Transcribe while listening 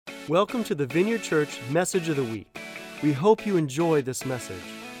Welcome to the Vineyard Church Message of the Week. We hope you enjoy this message.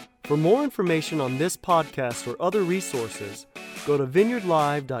 For more information on this podcast or other resources, go to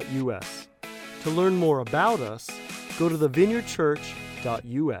vineyardlive.us. To learn more about us, go to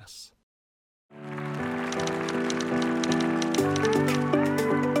thevineyardchurch.us.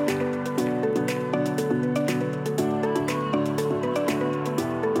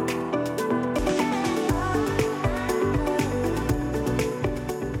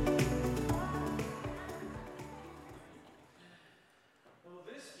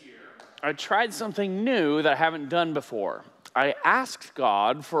 I tried something new that I haven't done before. I asked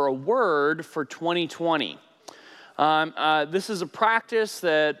God for a word for 2020. This is a practice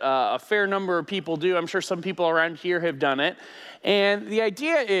that a fair number of people do. I'm sure some people around here have done it. And the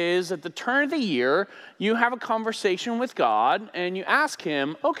idea is at the turn of the year, you have a conversation with God and you ask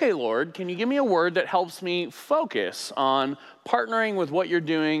him, okay, Lord, can you give me a word that helps me focus on partnering with what you're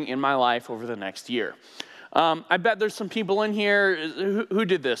doing in my life over the next year? I bet there's some people in here who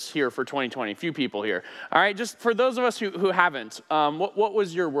did this here for 2020, a few people here. All right, just for those of us who haven't, what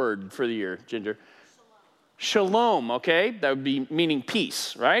was your word for the year, Ginger? Shalom, okay? That would be meaning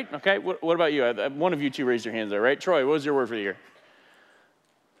peace, right? Okay, what about you? One of you two raised your hands there, right? Troy, what was your word for the year?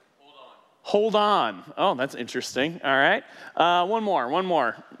 Hold on. Oh, that's interesting. All right. One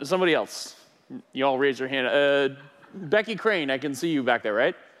more. Somebody else. You all raise your hand. Becky Crane, I can see you back there,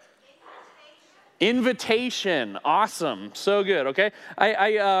 right? Invitation, awesome, so good. Okay,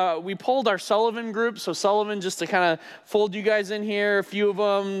 we polled our Sullivan group. So Sullivan, just to kind of fold you guys in here, a few of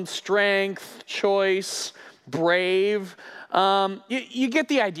them: strength, choice, brave. You get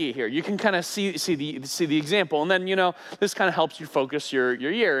the idea here. You can kind of see the example, and then this kind of helps you focus your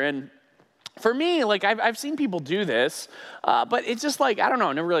year. And for me, like I've seen people do this, but it's just like I don't know,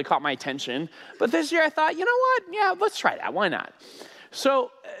 it never really caught my attention. But this year I thought, you know what? Yeah, let's try that. Why not?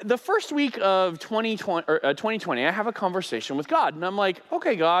 So the first week of 2020, I have a conversation with God. And I'm like,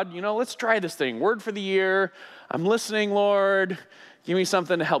 okay, God, let's try this thing. Word for the year. I'm listening, Lord. Give me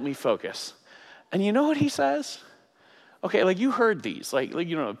something to help me focus. And you know what he says? Okay, like you heard these, like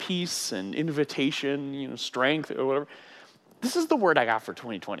peace and invitation, strength or whatever. This is the word I got for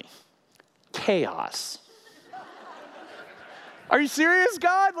 2020. Chaos. Are you serious,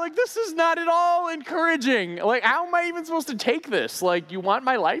 God? Like, this is not at all encouraging. Like, how am I even supposed to take this? Like, you want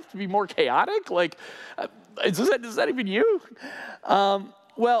my life to be more chaotic? Like, is that even you?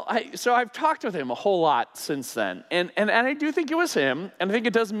 So I've talked with him a whole lot since then, and I do think it was him, and I think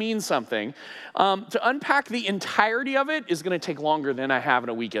it does mean something. To unpack the entirety of it is going to take longer than I have in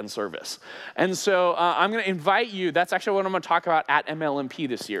a weekend service. And so I'm going to invite you. That's actually what I'm going to talk about at MLMP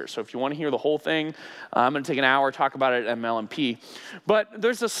this year. So if you want to hear the whole thing, I'm going to take an hour, talk about it at MLMP. But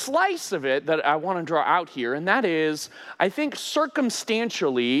there's a slice of it that I want to draw out here, and that is, I think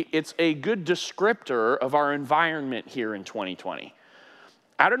circumstantially, it's a good descriptor of our environment here in 2020.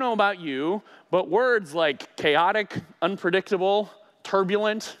 I don't know about you, but words like chaotic, unpredictable,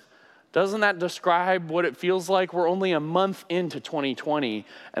 turbulent, doesn't that describe what it feels like? We're only a month into 2020,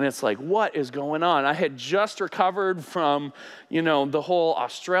 and it's like, what is going on? I had just recovered from, the whole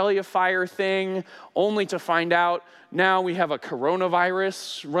Australia fire thing, only to find out now we have a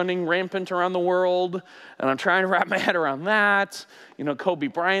coronavirus running rampant around the world, and I'm trying to wrap my head around that. Kobe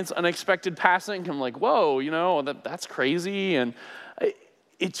Bryant's unexpected passing. I'm like, whoa, that's crazy, and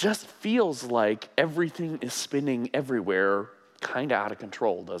it just feels like everything is spinning everywhere, kind of out of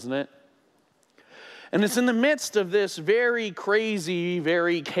control, doesn't it? And it's in the midst of this very crazy,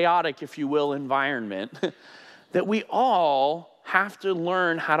 very chaotic, if you will, environment that we all have to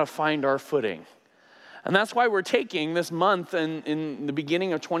learn how to find our footing. And that's why we're taking this month in the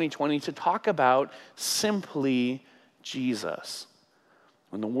beginning of 2020 to talk about simply Jesus.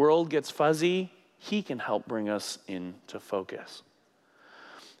 When the world gets fuzzy, he can help bring us into focus.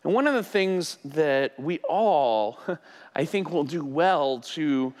 And one of the things that we all, I think, will do well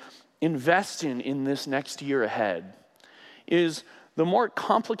to invest in this next year ahead is the more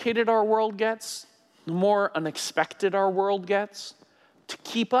complicated our world gets, the more unexpected our world gets, to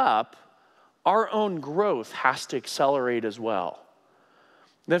keep up, our own growth has to accelerate as well.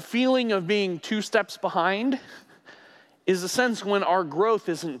 The feeling of being 2 steps behind is a sense when our growth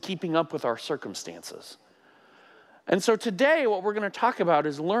isn't keeping up with our circumstances. And so today, what we're going to talk about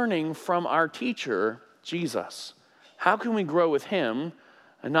is learning from our teacher, Jesus. How can we grow with him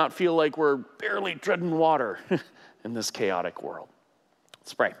and not feel like we're barely treading water in this chaotic world?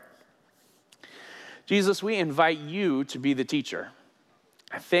 Let's pray. Jesus, we invite you to be the teacher.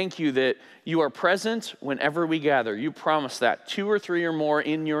 I thank you that you are present whenever we gather. You promise that 2 or 3 or more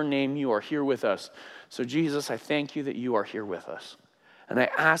in your name, you are here with us. So Jesus, I thank you that you are here with us. And I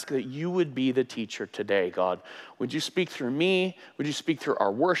ask that you would be the teacher today, God. Would you speak through me? Would you speak through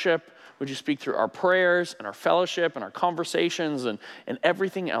our worship? Would you speak through our prayers and our fellowship and our conversations and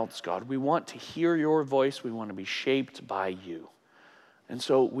everything else, God? We want to hear your voice. We want to be shaped by you. And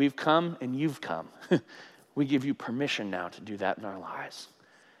so we've come and you've come. We give you permission now to do that in our lives.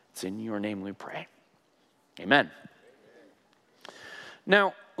 It's in your name we pray. Amen.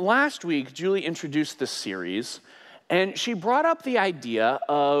 Now, last week, Julie introduced this series, and she brought up the idea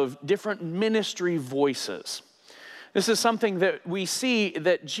of different ministry voices. This is something that we see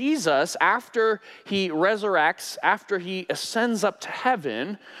that Jesus, after he resurrects, after he ascends up to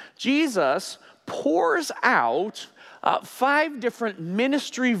heaven, Jesus pours out 5 different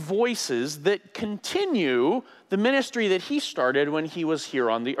ministry voices that continue the ministry that he started when he was here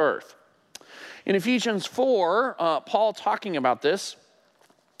on the earth. In Ephesians 4, Paul, talking about this,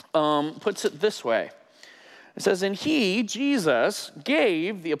 puts it this way. It says, and he, Jesus,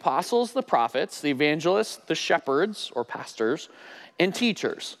 gave the apostles, the prophets, the evangelists, the shepherds, or pastors, and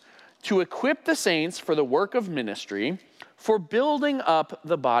teachers to equip the saints for the work of ministry, for building up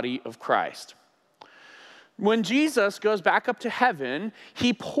the body of Christ. When Jesus goes back up to heaven,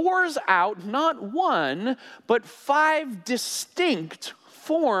 he pours out not 1, but 5 distinct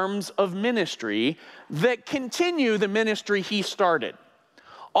forms of ministry that continue the ministry he started.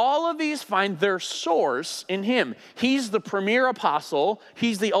 All of these find their source in him. He's the premier apostle.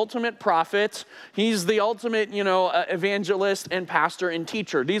 He's the ultimate prophet. He's the ultimate, evangelist and pastor and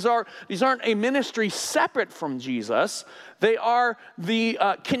teacher. These aren't a ministry separate from Jesus. They are the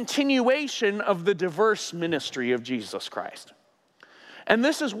continuation of the diverse ministry of Jesus Christ. And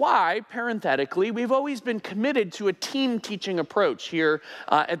this is why, parenthetically, we've always been committed to a team teaching approach here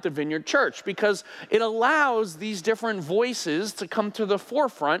at the Vineyard Church, because it allows these different voices to come to the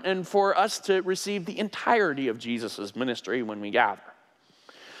forefront and for us to receive the entirety of Jesus' ministry when we gather.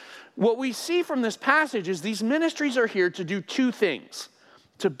 What we see from this passage is these ministries are here to do 2 things: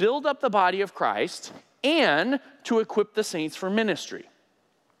 to build up the body of Christ and to equip the saints for ministry.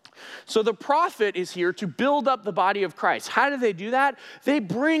 So the prophet is here to build up the body of Christ. How do they do that? They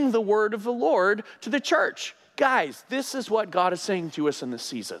bring the word of the Lord to the church. Guys, this is what God is saying to us in this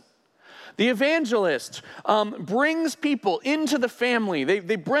season. The evangelist brings people into the family.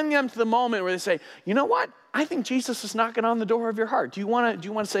 They bring them to the moment where they say, you know what? I think Jesus is knocking on the door of your heart. Do you want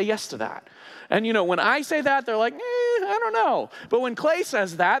to say yes to that? And when I say that, they're like, I don't know. But when Clay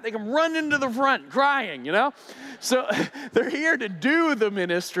says that, they can run into the front crying, So they're here to do the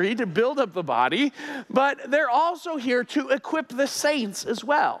ministry, to build up the body, but they're also here to equip the saints as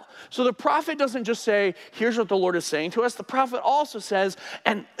well. So the prophet doesn't just say, here's what the Lord is saying to us. The prophet also says,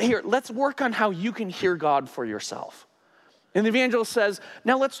 and here, let's work on how you can hear God for yourself. And the evangelist says,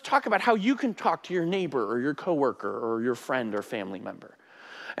 now let's talk about how you can talk to your neighbor or your coworker or your friend or family member.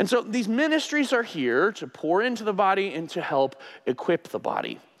 And so these ministries are here to pour into the body and to help equip the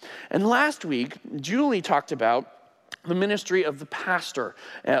body. And last week, Julie talked about the ministry of the pastor,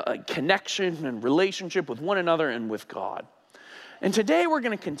 connection and relationship with one another and with God. And today we're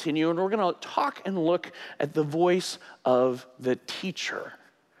going to continue, and we're going to talk and look at the voice of the teacher.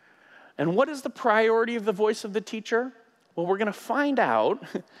 And what is the priority of the voice of the teacher? Well, we're going to find out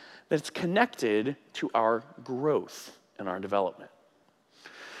that it's connected to our growth and our development.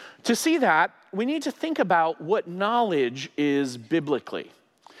 To see that, we need to think about what knowledge is biblically.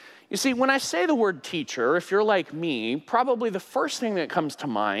 You see, when I say the word teacher, if you're like me, probably the first thing that comes to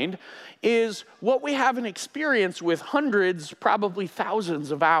mind is what we have an experience with hundreds, probably thousands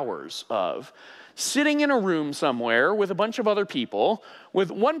of hours of. Sitting in a room somewhere with a bunch of other people,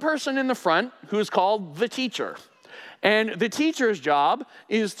 with one person in the front who is called the teacher. And the teacher's job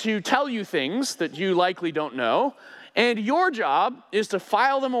is to tell you things that you likely don't know. And your job is to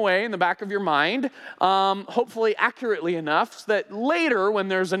file them away in the back of your mind, hopefully accurately enough, so that later when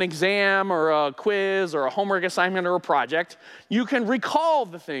there's an exam or a quiz or a homework assignment or a project, you can recall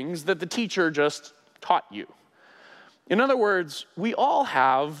the things that the teacher just taught you. In other words, we all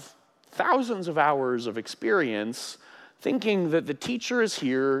have thousands of hours of experience thinking that the teacher is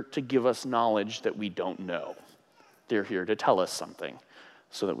here to give us knowledge that we don't know. They're here to tell us something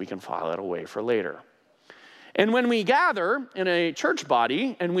so that we can file it away for later. And when we gather in a church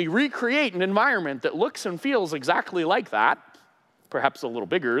body and we recreate an environment that looks and feels exactly like that, perhaps a little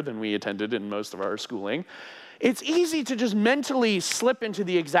bigger than we attended in most of our schooling, it's easy to just mentally slip into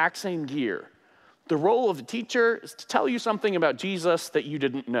the exact same gear. The role of the teacher is to tell you something about Jesus that you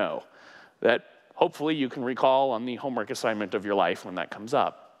didn't know, that hopefully you can recall on the homework assignment of your life when that comes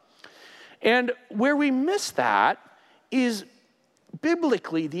up. And where we miss that is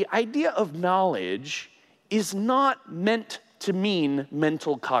biblically the idea of knowledge is not meant to mean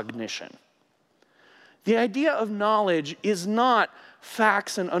mental cognition. The idea of knowledge is not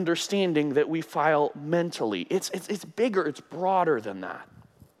facts and understanding that we file mentally. It's bigger, it's broader than that.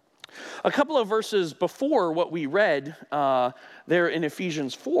 A couple of verses before what we read there in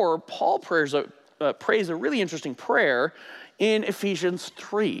Ephesians 4, Paul prays a really interesting prayer in Ephesians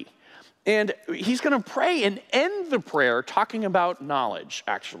 3. And he's going to pray and end the prayer talking about knowledge,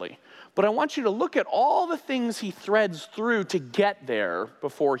 actually. But I want you to look at all the things he threads through to get there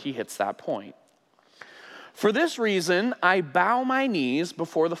before he hits that point. For this reason, I bow my knees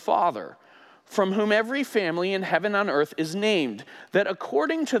before the Father, from whom every family in heaven and on earth is named, that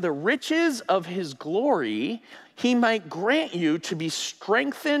according to the riches of his glory, he might grant you to be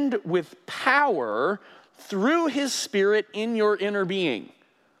strengthened with power through his Spirit in your inner being.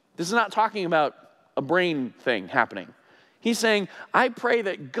 This is not talking about a brain thing happening. He's saying, I pray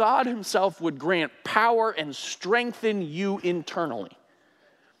that God himself would grant power and strengthen you internally,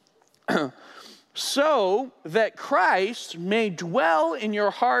 so that Christ may dwell in your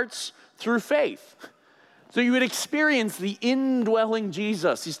hearts through faith. So you would experience the indwelling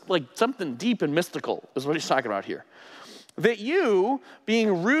Jesus. He's like something deep and mystical is what he's talking about here. That you,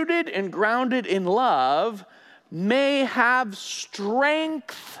 being rooted and grounded in love, may have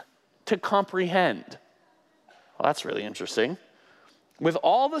strength to comprehend. Well, that's really interesting. With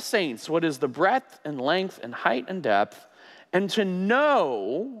all the saints, what is the breadth and length and height and depth, and to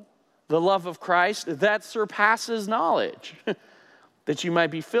know the love of Christ that surpasses knowledge, that you might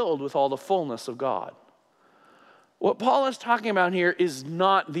be filled with all the fullness of God. What Paul is talking about here is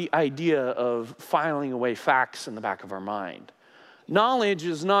not the idea of filing away facts in the back of our mind. Knowledge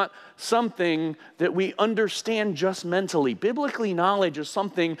is not something that we understand just mentally. Biblically, knowledge is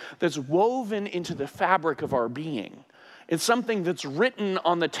something that's woven into the fabric of our being. It's something that's written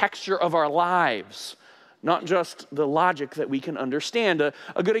on the texture of our lives, not just the logic that we can understand. A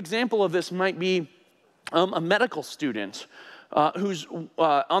good example of this might be a medical student who's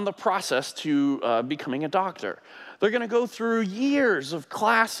on the process to becoming a doctor. They're going to go through years of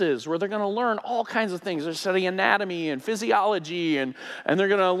classes where they're going to learn all kinds of things. They're studying anatomy and physiology, and they're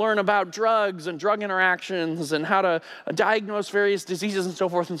going to learn about drugs and drug interactions and how to diagnose various diseases and so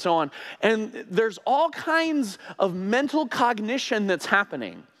forth and so on. And there's all kinds of mental cognition that's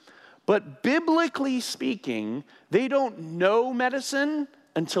happening. But biblically speaking, they don't know medicine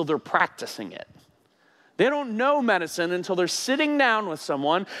until they're practicing it. They don't know medicine until they're sitting down with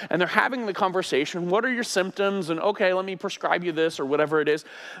someone and they're having the conversation. What are your symptoms? And okay, let me prescribe you this or whatever it is.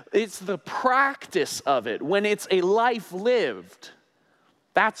 It's the practice of it. When it's a life lived,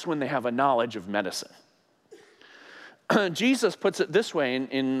 that's when they have a knowledge of medicine. Jesus puts it this way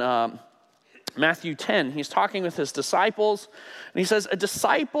in Matthew 10. He's talking with his disciples, and he says, a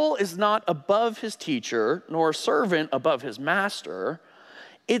disciple is not above his teacher, nor a servant above his master.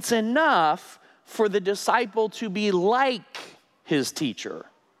 It's enough for the disciple to be like his teacher,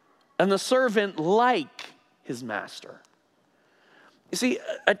 and the servant like his master. You see,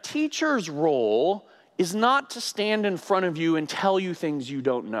 a teacher's role is not to stand in front of you and tell you things you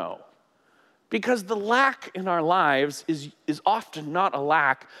don't know. Because the lack in our lives is often not a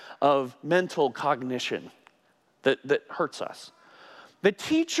lack of mental cognition that hurts us. The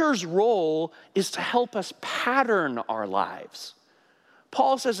teacher's role is to help us pattern our lives.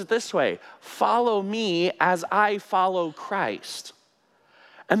 Paul says it this way, follow me as I follow Christ.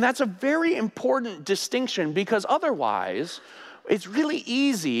 And that's a very important distinction, because otherwise it's really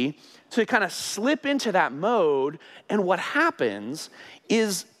easy to kind of slip into that mode, and what happens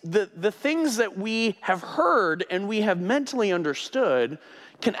is the things that we have heard and we have mentally understood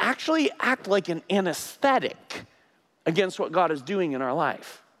can actually act like an anesthetic against what God is doing in our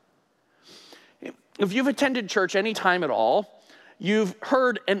life. If you've attended church any time at all, you've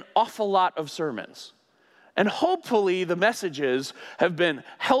heard an awful lot of sermons. And hopefully the messages have been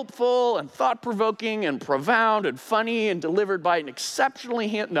helpful and thought-provoking and profound and funny and delivered by an exceptionally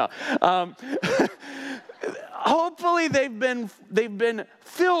hopefully they've been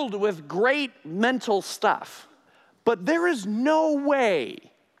filled with great mental stuff. But there is no way,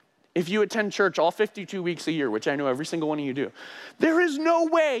 if you attend church all 52 weeks a year, which I know every single one of you do, there is no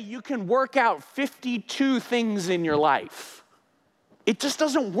way you can work out 52 things in your life. It just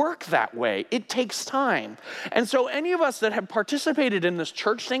doesn't work that way. It takes time. And so any of us that have participated in this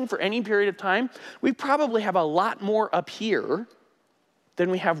church thing for any period of time, we probably have a lot more up here than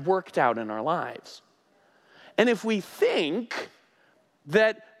we have worked out in our lives. And if we think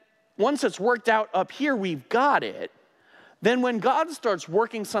that once it's worked out up here, we've got it, then when God starts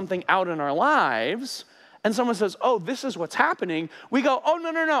working something out in our lives, and someone says, oh, this is what's happening, we go, oh,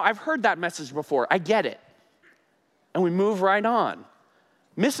 no, I've heard that message before. I get it. And we move right on,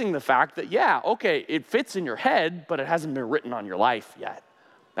 missing the fact that, yeah, okay, it fits in your head, but it hasn't been written on your life yet.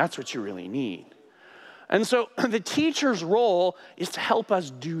 That's what you really need. And so the teacher's role is to help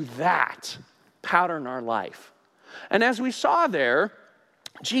us do that, pattern our life. And as we saw there,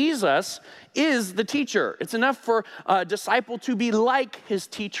 Jesus is the teacher. It's enough for a disciple to be like his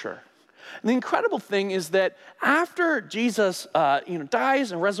teacher. And the incredible thing is that after Jesus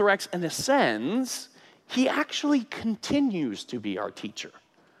dies and resurrects and ascends, he actually continues to be our teacher.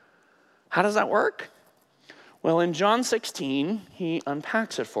 How does that work? Well, in John 16, he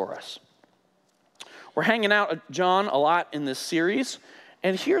unpacks it for us. We're hanging out at John a lot in this series,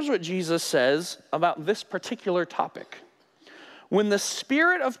 and here's what Jesus says about this particular topic. When the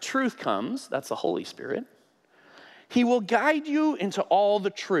Spirit of truth comes, that's the Holy Spirit, he will guide you into all the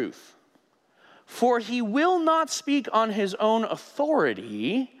truth. For he will not speak on his own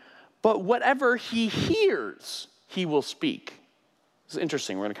authority, but whatever he hears, he will speak. It's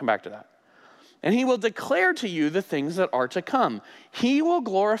interesting, we're going to come back to that. And he will declare to you the things that are to come. He will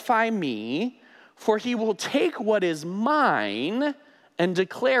glorify me, for he will take what is mine and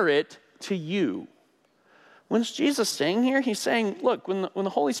declare it to you. When's Jesus saying here? He's saying, look, when the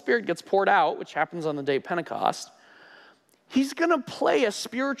Holy Spirit gets poured out, which happens on the day of Pentecost, he's going to play a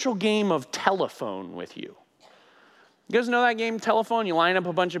spiritual game of telephone with you. You guys know that game, telephone? You line up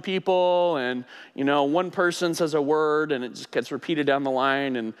a bunch of people, and one person says a word, and it just gets repeated down the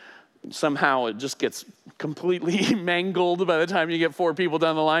line, and somehow it just gets completely mangled by the time you get 4 people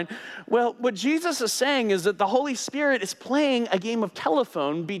down the line. Well, what Jesus is saying is that the Holy Spirit is playing a game of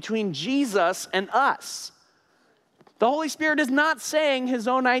telephone between Jesus and us. The Holy Spirit is not saying his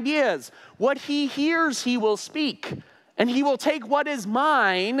own ideas. What he hears, he will speak. And he will take what is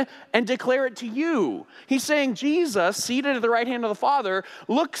mine and declare it to you. He's saying Jesus, seated at the right hand of the Father,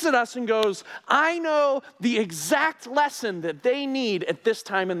 looks at us and goes, I know the exact lesson that they need at this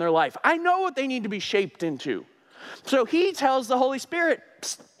time in their life. I know what they need to be shaped into. So he tells the Holy Spirit,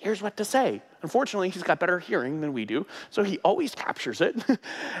 here's what to say. Unfortunately, he's got better hearing than we do, so he always captures it.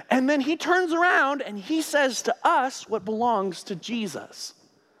 And then he turns around and he says to us what belongs to Jesus.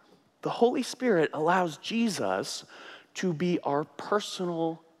 The Holy Spirit allows Jesus to be our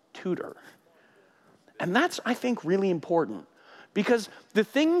personal tutor. And that's, I think, really important, because the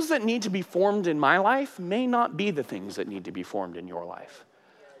things that need to be formed in my life may not be the things that need to be formed in your life.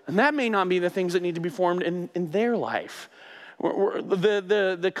 And that may not be the things that need to be formed in their life.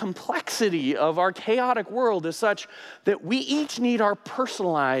 The complexity of our chaotic world is such that we each need our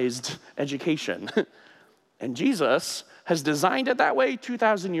personalized education. And Jesus has designed it that way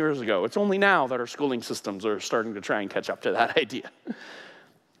 2,000 years ago. It's only now that our schooling systems are starting to try and catch up to that idea.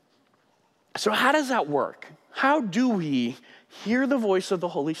 So how does that work? How do we hear the voice of the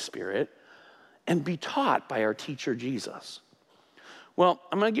Holy Spirit and be taught by our teacher, Jesus? Well,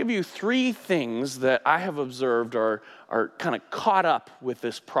 I'm going to give you 3 things that I have observed are kind of caught up with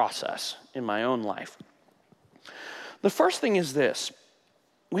this process in my own life. The first thing is this.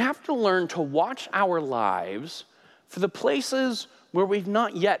 We have to learn to watch our lives for the places where we've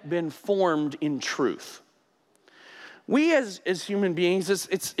not yet been formed in truth. We as human beings,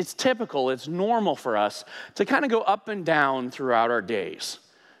 it's typical, it's normal for us to kind of go up and down throughout our days.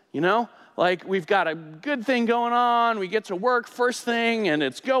 Like we've got a good thing going on, we get to work first thing and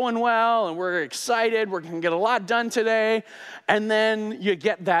it's going well and we're excited, we're gonna get a lot done today, and then you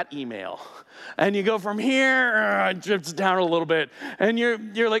get that email. And you go from here, it drips down a little bit. And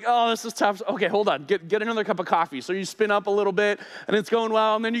you're like, oh, this is tough. Okay, hold on, get another cup of coffee. So you spin up a little bit, and it's going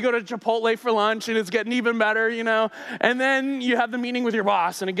well. And then you go to Chipotle for lunch, and it's getting even better, And then you have the meeting with your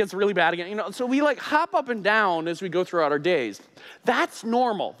boss, and it gets really bad again, So we hop up and down as we go throughout our days. That's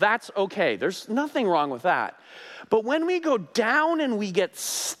normal. That's okay. There's nothing wrong with that. But when we go down and we get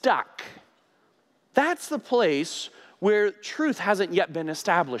stuck, that's the place where truth hasn't yet been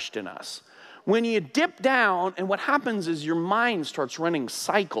established in us. When you dip down, and what happens is your mind starts running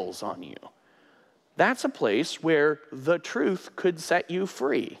cycles on you. That's a place where the truth could set you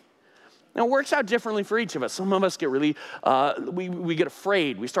free. Now, it works out differently for each of us. Some of us get really, we get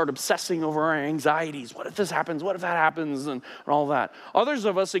afraid. We start obsessing over our anxieties. What if this happens? What if that happens? And all that. Others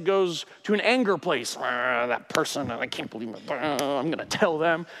of us, it goes to an anger place. That person, I can't believe it. I'm going to tell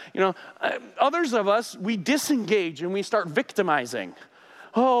them. Others of us, we disengage and we start victimizing.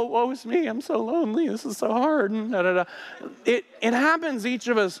 Oh, woe is me, I'm so lonely, this is so hard. It happens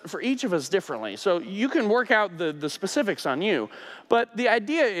for each of us differently. So you can work out the specifics on you. But the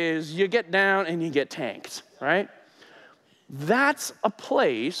idea is you get down and you get tanked, right? That's a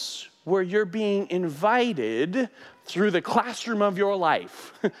place where you're being invited through the classroom of your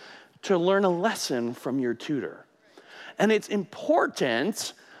life to learn a lesson from your tutor. And it's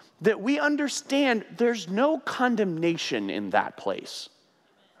important that we understand there's no condemnation in that place,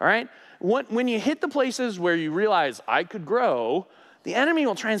 all right? When you hit the places where you realize I could grow, the enemy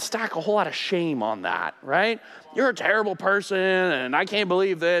will try and stack a whole lot of shame on that, right? You're a terrible person, and I can't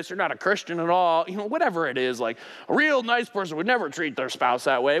believe this. You're not a Christian at all. Whatever it is, like a real nice person would never treat their spouse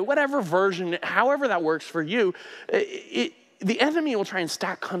that way. Whatever version, however that works for you, the enemy will try and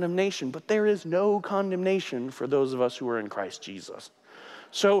stack condemnation, but there is no condemnation for those of us who are in Christ Jesus.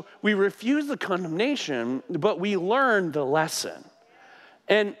 So we refuse the condemnation, but we learn the lesson.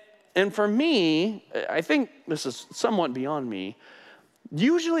 And for me, I think this is somewhat beyond me,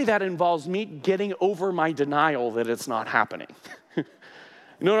 usually that involves me getting over my denial that it's not happening. You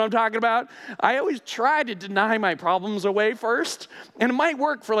know what I'm talking about? I always try to deny my problems away first, and it might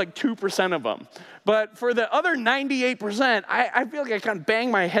work for like 2% of them. But for the other 98%, I feel like I kind of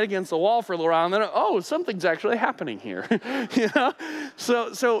bang my head against the wall for a little while, and then, something's actually happening here.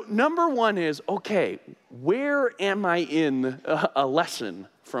 So number one is, okay, where am I in a lesson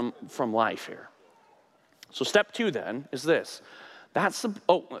from life here? So step two then is this.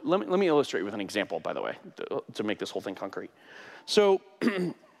 Let me illustrate with an example, by the way, to make this whole thing concrete. So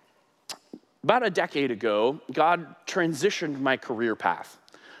about a decade ago, God transitioned my career path.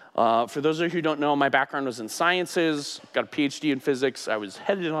 For those of you who don't know, my background was in sciences, got a PhD in physics. I was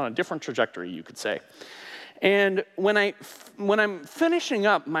headed on a different trajectory, you could say. And when I'm finishing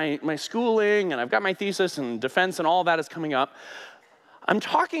up my schooling, and I've got my thesis and defense and all that is coming up, I'm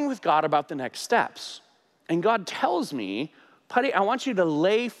talking with God about the next steps. And God tells me, Putty, I want you to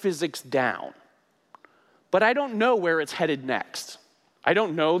lay physics down. But I don't know where it's headed next. I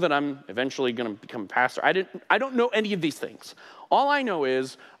don't know that I'm eventually going to become a pastor. I don't know any of these things. All I know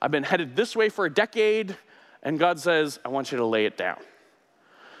is I've been headed this way for a decade, and God says, I want you to lay it down.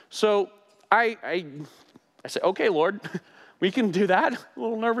 So I say, okay, Lord, we can do that. A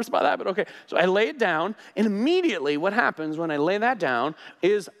little nervous about that, but okay. So I lay it down, and immediately what happens when I lay that down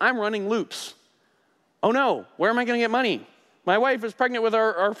is I'm running loops. Oh no, where am I going to get money? My wife is pregnant with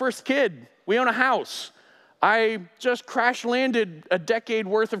our first kid. We own a house. I just crash landed a decade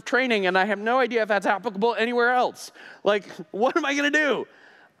worth of training, and I have no idea if that's applicable anywhere else. Like, what am I going to do?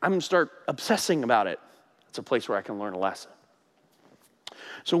 I'm going to start obsessing about it. It's a place where I can learn a lesson.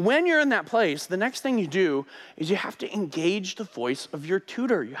 So when you're in that place, the next thing you do is you have to engage the voice of your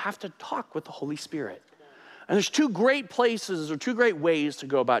tutor. You have to talk with the Holy Spirit. And there's two great places or two great ways to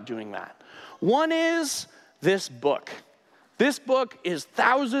go about doing that. One is this book. This book is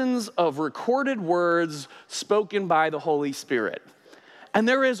thousands of recorded words spoken by the Holy Spirit. And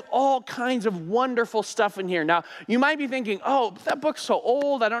there is all kinds of wonderful stuff in here. Now, you might be thinking, that book's so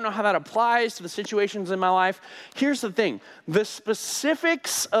old, I don't know how that applies to the situations in my life. Here's the thing. The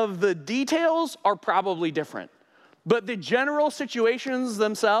specifics of the details are probably different. But the general situations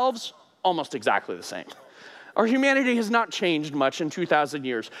themselves, almost exactly the same. Our humanity has not changed much in 2,000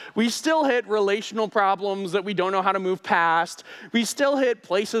 years. We still hit relational problems that we don't know how to move past. We still hit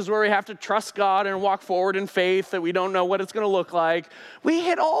places where we have to trust God and walk forward in faith that we don't know what it's going to look like. We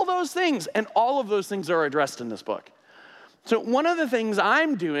hit all those things, and all of those things are addressed in this book. So one of the things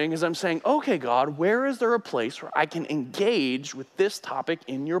I'm doing is I'm saying, okay, God, where is there a place where I can engage with this topic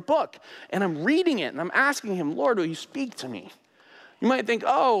in your book? And I'm reading it, and I'm asking him, Lord, will you speak to me? You might think,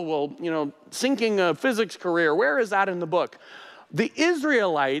 sinking a physics career, where is that in the book? The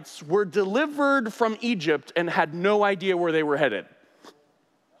Israelites were delivered from Egypt and had no idea where they were headed.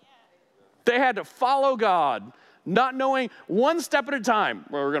 They had to follow God, not knowing one step at a time.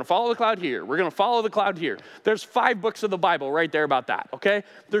 Well, we're going to follow the cloud here. We're going to follow the cloud here. There's 5 books of the Bible right there about that, okay?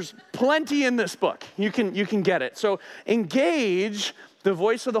 There's plenty in this book. You can get it. So engage the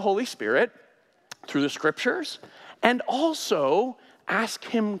voice of the Holy Spirit through the scriptures, and also ask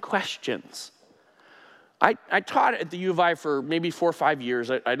him questions. I taught at the U of I for maybe 4 or 5 years.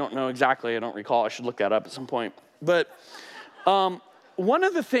 I don't know exactly. I don't recall. I should look that up at some point. But one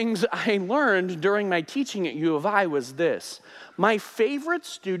of the things I learned during my teaching at U of I was this. My favorite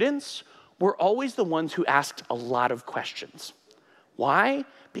students were always the ones who asked a lot of questions. Why?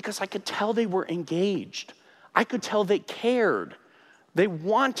 Because I could tell they were engaged. I could tell they cared. They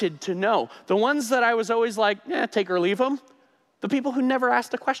wanted to know. The ones that I was always like, take or leave them, the people who never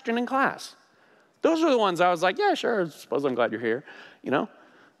asked a question in class. Those are the ones I was like, yeah, sure, I suppose I'm glad you're here,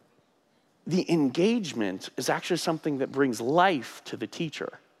 The engagement is actually something that brings life to the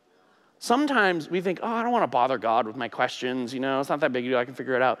teacher. Sometimes we think, I don't want to bother God with my questions, it's not that big a deal, I can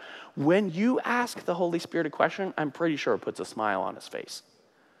figure it out. When you ask the Holy Spirit a question, I'm pretty sure it puts a smile on his face.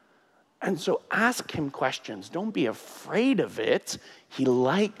 And so ask him questions. Don't be afraid of it. He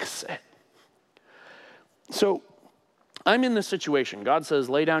likes it. So I'm in this situation. God says,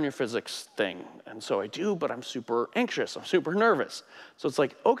 lay down your physics thing. And so I do, but I'm super anxious. I'm super nervous. So it's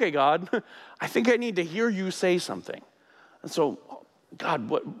like, okay, God, I think I need to hear you say something. And so,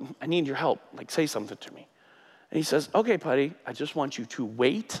 God, I need your help. Like, say something to me. And he says, okay, Putty, I just want you to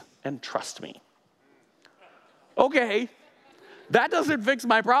wait and trust me. Okay, that doesn't fix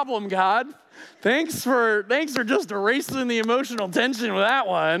my problem, God. Thanks for just erasing the emotional tension with that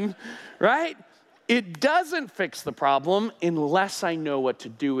one, right? It doesn't fix the problem unless I know what to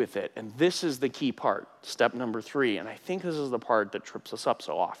do with it. And this is the key part, step number 3. And I think this is the part that trips us up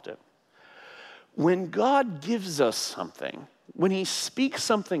so often. When God gives us something, when he speaks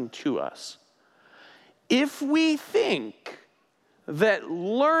something to us, if we think that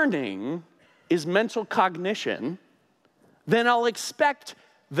learning is mental cognition, then I'll expect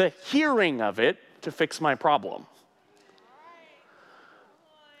the hearing of it to fix my problem.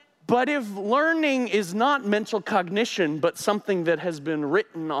 But if learning is not mental cognition, but something that has been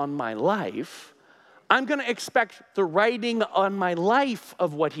written on my life, I'm going to expect the writing on my life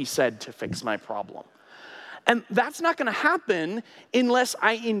of what he said to fix my problem. And that's not going to happen unless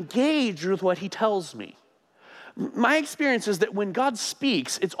I engage with what he tells me. My experience is that when God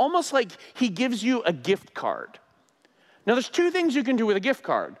speaks, it's almost like he gives you a gift card. Now, there's 2 things you can do with a gift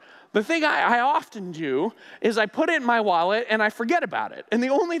card. The thing I often do is I put it in my wallet and I forget about it. And the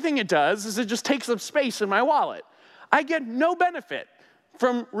only thing it does is it just takes up space in my wallet. I get no benefit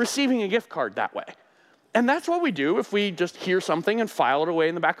from receiving a gift card that way. And that's what we do if we just hear something and file it away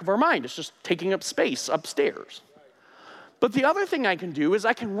in the back of our mind. It's just taking up space upstairs. But the other thing I can do is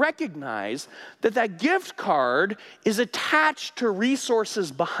I can recognize that that gift card is attached to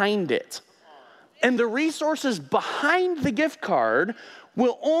resources behind it. And the resources behind the gift card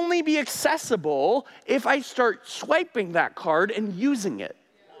will only be accessible if I start swiping that card and using it.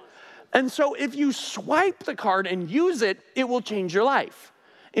 And so if you swipe the card and use it, it will change your life.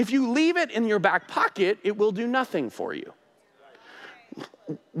 If you leave it in your back pocket, it will do nothing for you.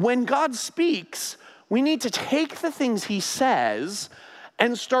 When God speaks, we need to take the things he says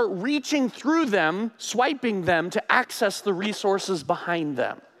and start reaching through them, swiping them to access the resources behind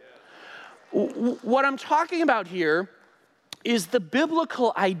them. What I'm talking about here is the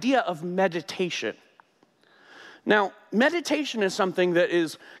biblical idea of meditation. Now, meditation is something that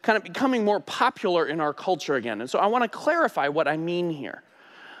is kind of becoming more popular in our culture again. And so I want to clarify what I mean here.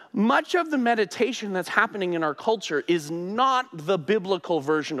 Much of the meditation that's happening in our culture is not the biblical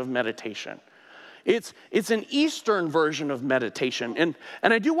version of meditation. It's an Eastern version of meditation. And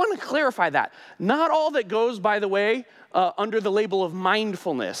I do want to clarify that. Not all that goes, by the way, under the label of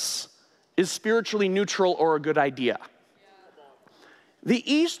mindfulness is spiritually neutral or a good idea.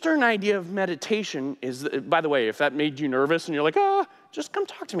 The Eastern idea of meditation is, by the way, if that made you nervous and you're like, just come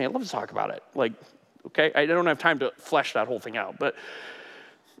talk to me. I'd love to talk about it. Like, okay, I don't have time to flesh that whole thing out. But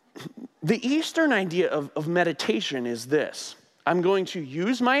the Eastern idea of meditation is this. I'm going to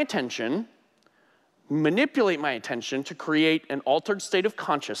use my attention, manipulate my attention to create an altered state of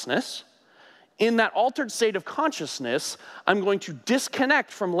consciousness. In that altered state of consciousness, I'm going to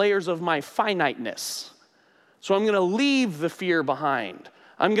disconnect from layers of my finiteness. So I'm going to leave the fear behind.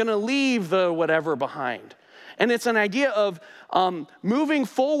 I'm going to leave the whatever behind. And it's an idea of moving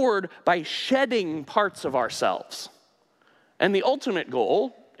forward by shedding parts of ourselves. And the ultimate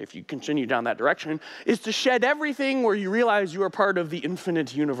goal, if you continue down that direction, is to shed everything where you realize you are part of the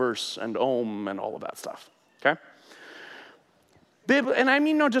infinite universe and Om and all of that stuff, okay? And I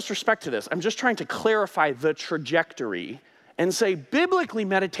mean no disrespect to this. I'm just trying to clarify the trajectory and say biblically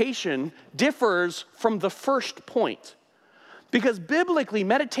meditation differs from the first point. Because biblically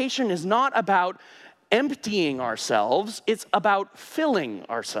meditation is not about emptying ourselves, it's about filling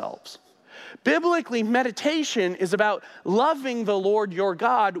ourselves. Biblically meditation is about loving the Lord your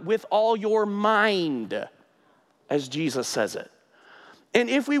God with all your mind, as Jesus says it. And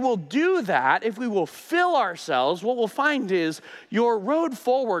if we will do that, if we will fill ourselves, what we'll find is your road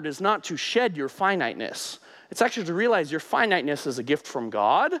forward is not to shed your finiteness. It's actually to realize your finiteness is a gift from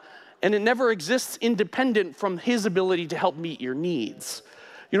God, and it never exists independent from his ability to help meet your needs.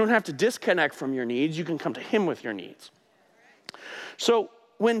 You don't have to disconnect from your needs. You can come to him with your needs. So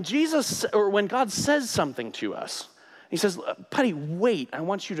when God says something to us, he says, Putty, wait, I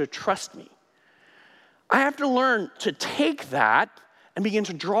want you to trust me. I have to learn to take that and begin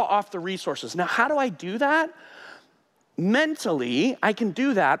to draw off the resources. Now, how do I do that? Mentally, I can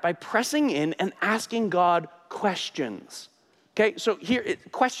do that by pressing in and asking God questions. Okay, so here,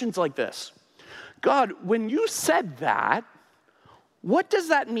 questions like this. God, when you said that, what does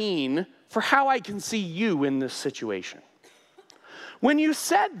that mean for how I can see you in this situation? When you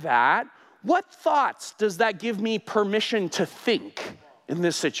said that, what thoughts does that give me permission to think in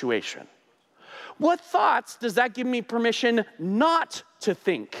this situation? What thoughts does that give me permission not to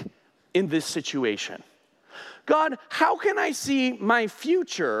think in this situation? God, how can I see my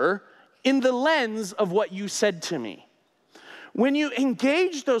future in the lens of what you said to me? When you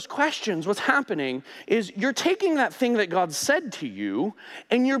engage those questions, what's happening is you're taking that thing that God said to you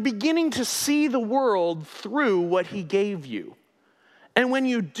and you're beginning to see the world through what he gave you. And when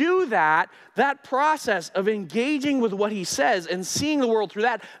you do that, that process of engaging with what he says and seeing the world through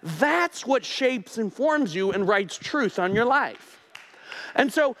that, that's what shapes and forms you and writes truth on your life.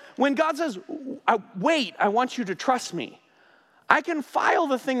 And so when God says, wait, I want you to trust me, I can file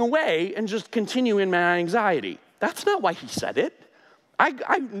the thing away and just continue in my anxiety. That's not why he said it.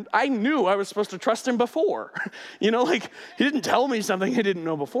 I knew I was supposed to trust him before. He didn't tell me something I didn't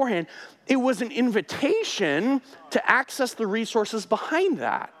know beforehand. It was an invitation to access the resources behind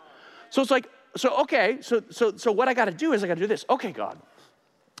that. So it's like, so what I got to do is I got to do this. Okay, God,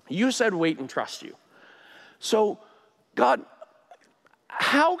 you said wait and trust you. So, God,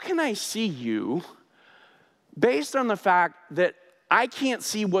 how can I see you based on the fact that I can't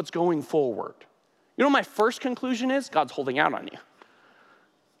see what's going forward? You know what my first conclusion is? God's holding out on you.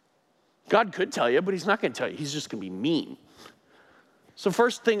 God could tell you, but he's not going to tell you. He's just going to be mean. So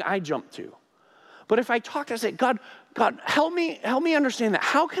first thing I jump to. But if I talk, I say, God, help me understand that.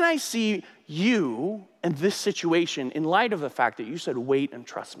 How can I see you and this situation in light of the fact that you said, wait and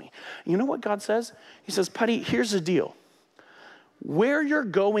trust me? You know what God says? He says, Putty, here's the deal. Where you're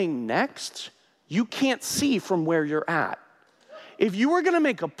going next, you can't see from where you're at. If you were going to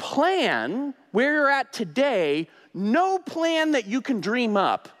make a plan where you're at today, no plan that you can dream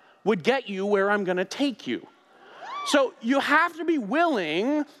up would get you where I'm going to take you. So you have to be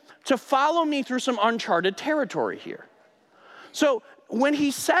willing to follow me through some uncharted territory here. So when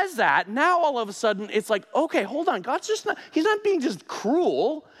he says that, now all of a sudden it's like, okay, hold on. He's not being just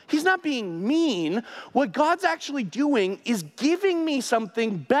cruel. He's not being mean. What God's actually doing is giving me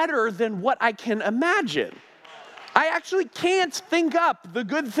something better than what I can imagine. I actually can't think up the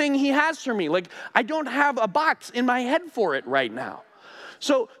good thing he has for me. I don't have a box in my head for it right now.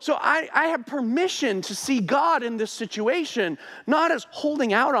 So I have permission to see God in this situation, not as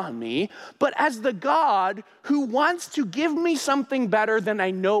holding out on me, but as the God who wants to give me something better than I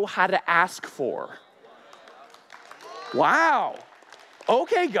know how to ask for. Wow.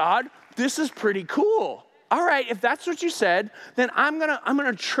 Okay, God, this is pretty cool. All right, if that's what you said, then I'm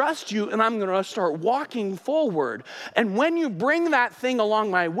gonna trust you and I'm gonna start walking forward. And when you bring that thing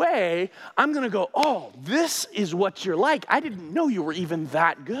along my way, I'm gonna go, oh, this is what you're like. I didn't know you were even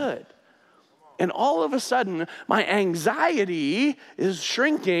that good. And all of a sudden, my anxiety is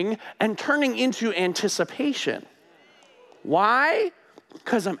shrinking and turning into anticipation. Why?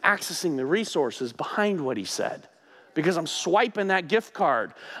 Because I'm accessing the resources behind what he said. Because I'm swiping that gift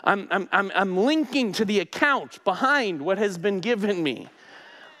card. I'm linking to the account behind what has been given me.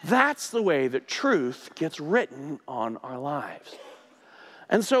 That's the way that truth gets written on our lives.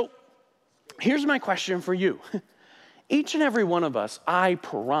 And so here's my question for you. Each and every one of us, I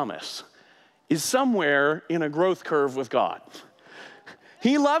promise, is somewhere in a growth curve with God.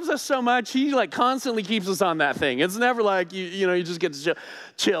 He loves us so much, he constantly keeps us on that thing. It's never like, you just get to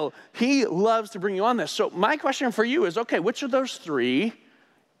chill. He loves to bring you on this. So my question for you is, okay, which of those three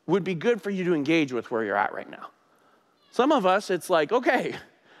would be good for you to engage with where you're at right now? Some of us, it's like, okay,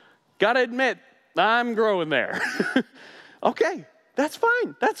 gotta admit, I'm growing there. Okay, that's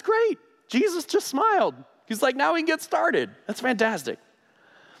fine, that's great. Jesus just smiled. He's like, now we can get started. That's fantastic.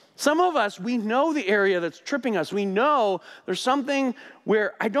 Some of us, we know the area that's tripping us. We know there's something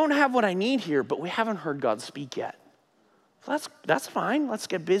where I don't have what I need here, but we haven't heard God speak yet. So that's fine. Let's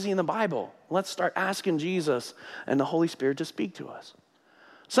get busy in the Bible. Let's start asking Jesus and the Holy Spirit to speak to us.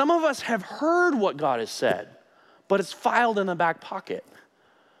 Some of us have heard what God has said, but it's filed in the back pocket.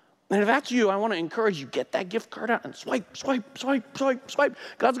 And if that's you, I want to encourage you, get that gift card out and swipe, swipe, swipe, swipe, swipe.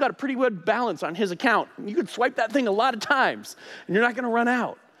 God's got a pretty good balance on his account. You could swipe that thing a lot of times, and you're not going to run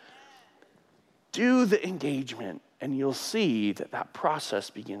out. Do the engagement, and you'll see that process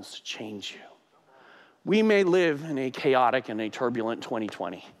begins to change you. We may live in a chaotic and a turbulent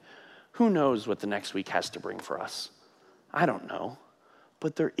 2020. Who knows what the next week has to bring for us? I don't know,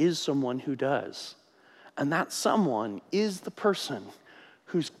 but there is someone who does. And that someone is the person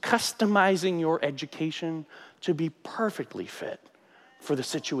who's customizing your education to be perfectly fit for the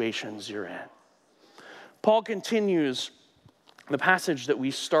situations you're in. Paul continues the passage that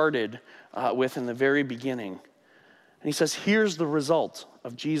we started with in the very beginning. And he says, here's the result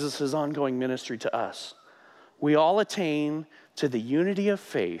of Jesus' ongoing ministry to us. We all attain to the unity of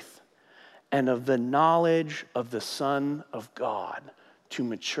faith and of the knowledge of the Son of God to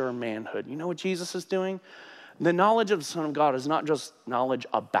mature manhood. You know what Jesus is doing? The knowledge of the Son of God is not just knowledge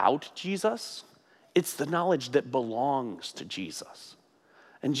about Jesus, it's the knowledge that belongs to Jesus.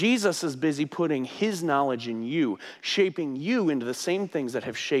 And Jesus is busy putting his knowledge in you, shaping you into the same things that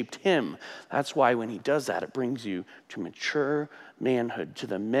have shaped him. That's why when he does that, it brings you to mature manhood, to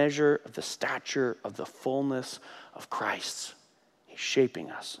the measure of the stature of the fullness of Christ. He's shaping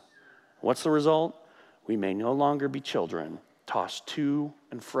us. What's the result? We may no longer be children, tossed to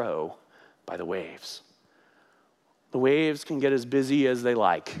and fro by the waves. The waves can get as busy as they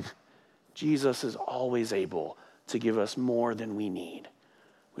like. Jesus is always able to give us more than we need.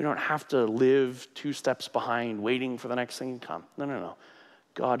 We don't have to live 2 steps behind, waiting for the next thing to come. No.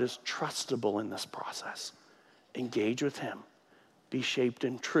 God is trustable in this process. Engage with him. Be shaped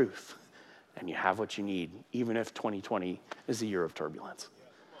in truth. And you have what you need, even if 2020 is a year of turbulence.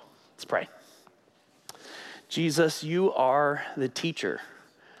 Let's pray. Jesus, you are the teacher.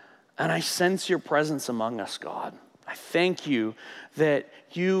 And I sense your presence among us, God. I thank you that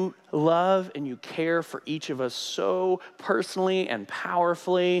you love and you care for each of us so personally and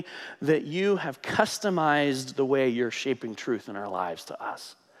powerfully that you have customized the way you're shaping truth in our lives to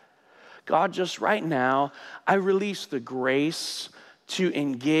us. God, just right now, I release the grace to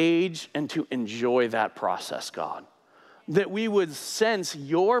engage and to enjoy that process, God. That we would sense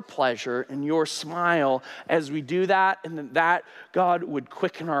your pleasure and your smile as we do that, and that God would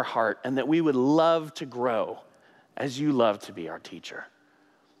quicken our heart, and that we would love to grow as you love to be our teacher.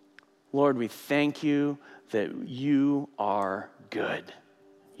 Lord, we thank you that you are good.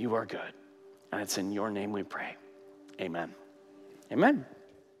 You are good. And it's in your name we pray. Amen. Amen.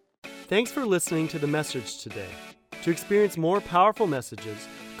 Thanks for listening to the message today. To experience more powerful messages,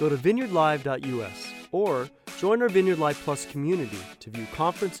 go to vineyardlive.us or join our Vineyard Live Plus community to view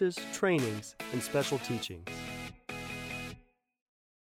conferences, trainings, and special teachings.